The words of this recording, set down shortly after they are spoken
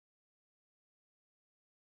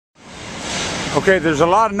Okay, there's a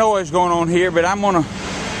lot of noise going on here, but I'm gonna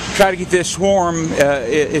try to get this swarm.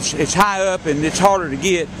 It's high up and it's harder to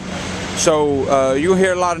get, so you'll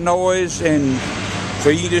hear a lot of noise, and so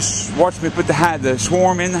you just watch me put the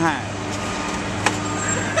swarm in the hive.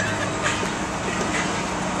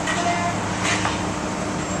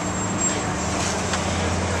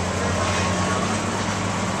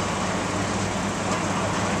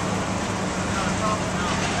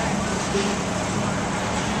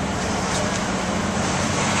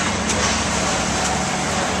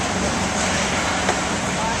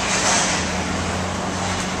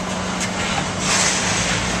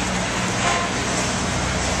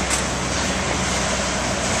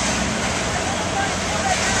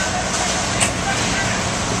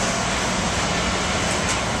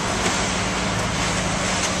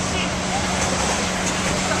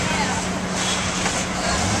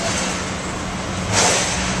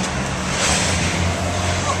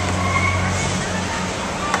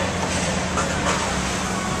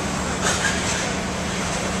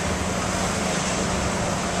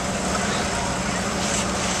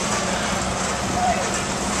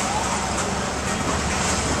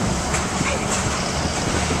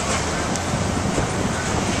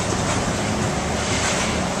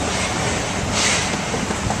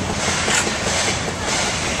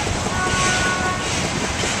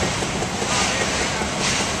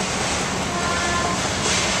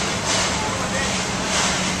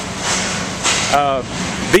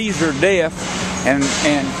 Bees are deaf, and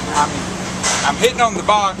I'm hitting on the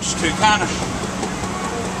box to kind of,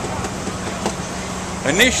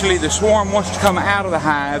 initially the swarm wants to come out of the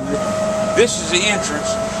hive. This is the entrance,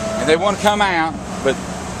 and they want to come out, but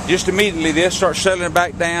just immediately they'll start settling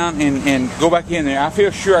back down and go back in there. I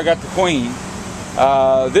feel sure I got the queen.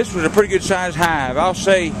 This was a pretty good sized hive. I'll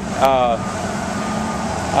say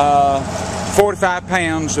 45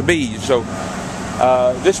 pounds of bees, so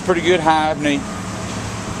this is a pretty good hive. And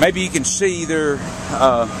maybe you can see they've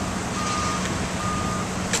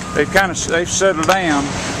settled down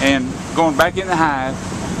and going back in the hive.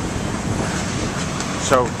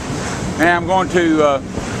 So now I'm going to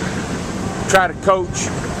try to coach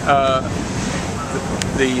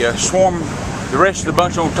the swarm, the rest of the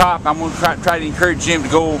bunch on top. I'm going to try to encourage them to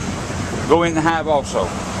go in the hive also.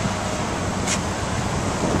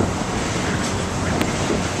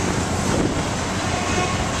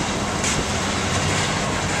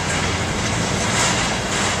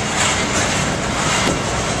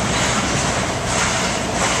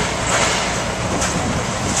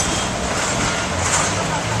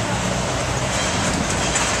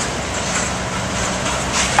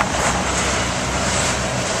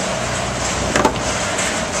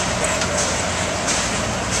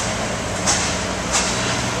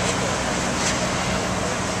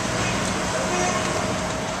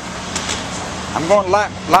 I'm going to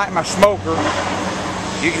light my smoker.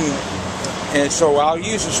 And so I'll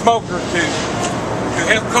use the smoker to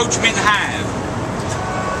help coach them in the hive.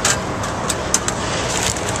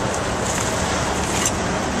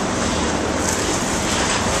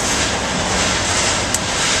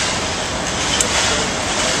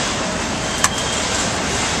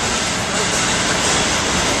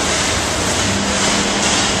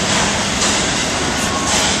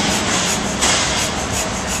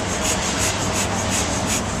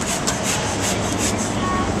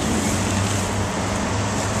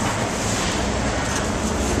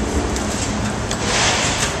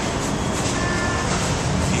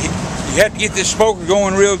 You have to get this smoker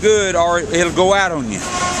going real good or it'll go out on you.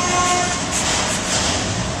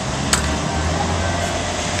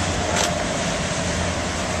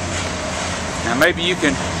 Now maybe you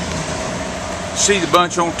can see the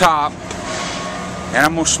bunch on top, and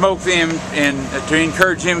I'm going to smoke them and to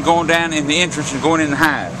encourage them going down in the entrance and going in the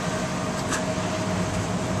hive.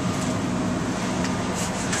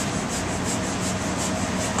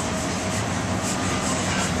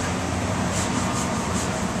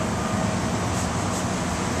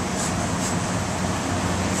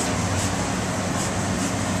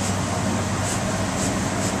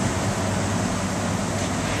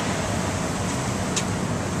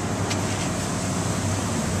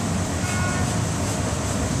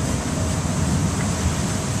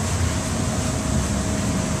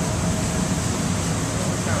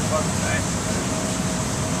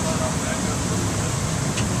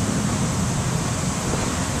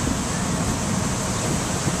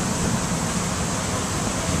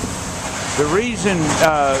 The reason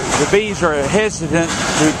the bees are hesitant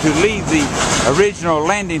to leave the original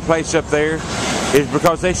landing place up there is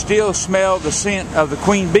because they still smell the scent of the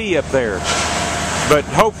queen bee up there. But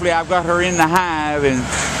hopefully I've got her in the hive, and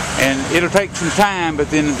And it'll take some time, but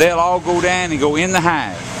then they'll all go down and go in the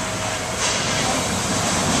hive.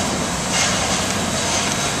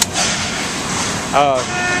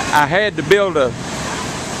 I had to build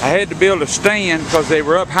a stand because they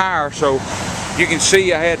were up higher, so you can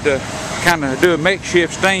see I had to kind of do a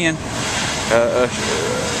makeshift stand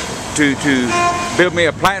to build me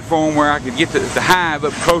a platform where I could get the hive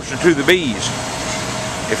up closer to the bees.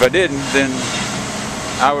 If I didn't, then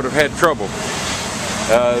I would have had trouble.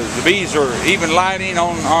 The bees are even lighting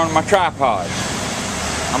on my tripod.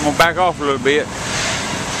 I'm going to back off a little bit.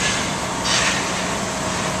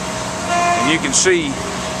 And you can see,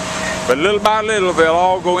 but little by little they'll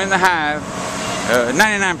all go in the hive.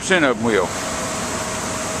 99% of them will.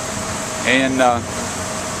 And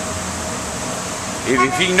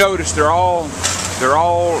if you notice, they're all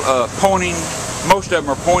pointing. Most of them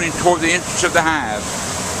are pointing toward the entrance of the hive.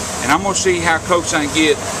 And I'm going to see how close I can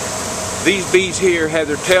get. These bees here have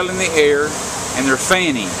their tail in the air and they're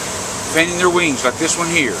fanning their wings like this one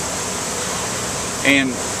here.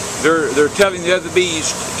 And they're telling the other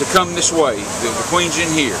bees to come this way. The queen's in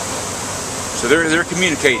here. So they're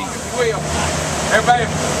communicating. Everybody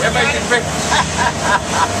get ready.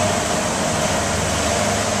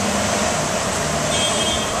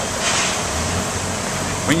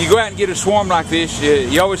 When you go out and get a swarm like this,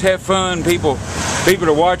 you always have fun. People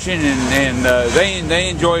are watching, and they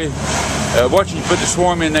enjoy watching you put the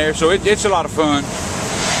swarm in there. So it's a lot of fun.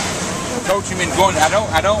 Coach him in going. I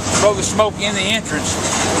don't blow the smoke in the entrance.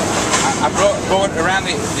 I blow it around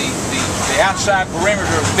the outside perimeter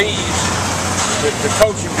of the bees to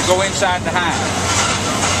coach him to go inside the hive.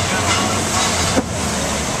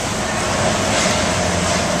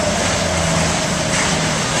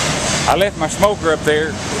 I left my smoker up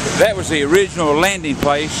there. That was the original landing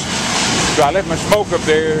place. So I left my smoker up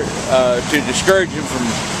there to discourage them from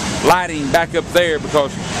lighting back up there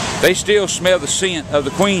because they still smell the scent of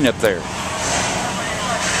the queen up there.